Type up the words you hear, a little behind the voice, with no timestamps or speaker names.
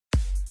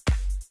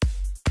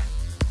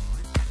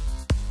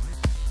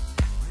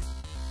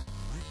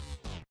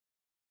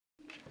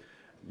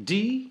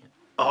DRH.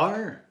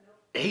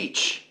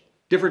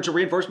 Differential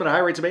reinforcement at high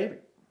rates of behavior.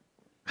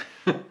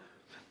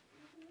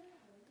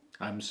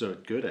 I'm so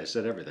good, I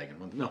said everything in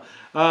one. No.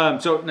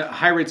 So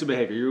high rates of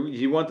behavior.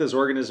 You want this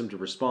organism to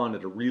respond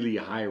at a really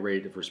high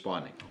rate of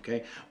responding,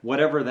 okay?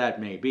 Whatever that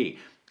may be.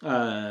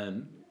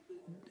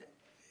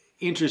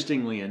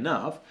 Interestingly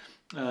enough,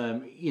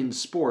 in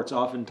sports,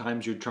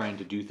 oftentimes you're trying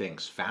to do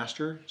things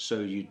faster,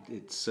 so you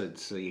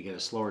get a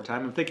slower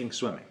time. I'm thinking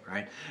swimming,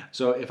 right?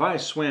 So if I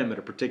swim at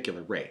a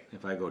particular rate,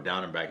 if I go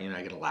down and back,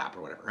 I get a lap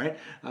or whatever, right?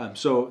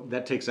 So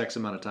that takes X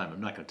amount of time.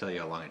 I'm not going to tell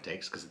you how long it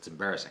takes because it's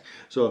embarrassing.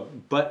 So,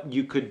 but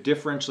you could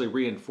differentially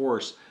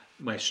reinforce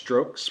my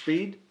stroke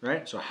speed,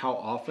 right? So how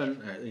often,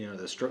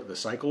 the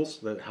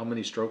cycles, how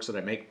many strokes that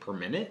I make per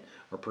minute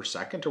or per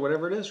second or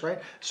whatever it is,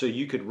 right? So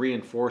you could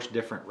reinforce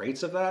different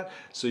rates of that.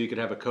 So you could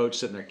have a coach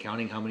sitting there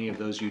counting how many of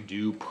those you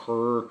do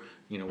per,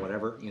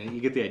 whatever. You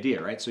get the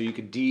idea, right? So you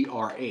could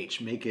DRH,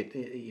 make it,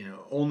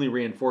 only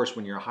reinforce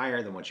when you're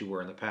higher than what you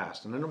were in the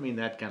past. And I don't mean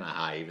that kind of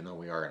high, even though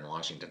we are in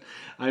Washington.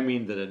 I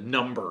mean that a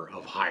number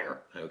of higher,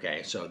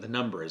 okay? So the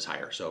number is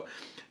higher. So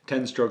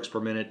 10 strokes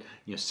per minute,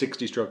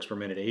 60 strokes per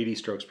minute, 80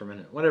 strokes per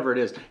minute, whatever it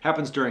is.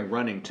 Happens during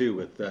running too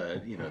with,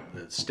 the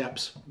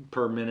steps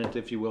per minute,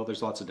 if you will.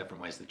 There's lots of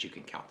different ways that you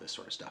can count this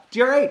sort of stuff.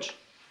 DRH.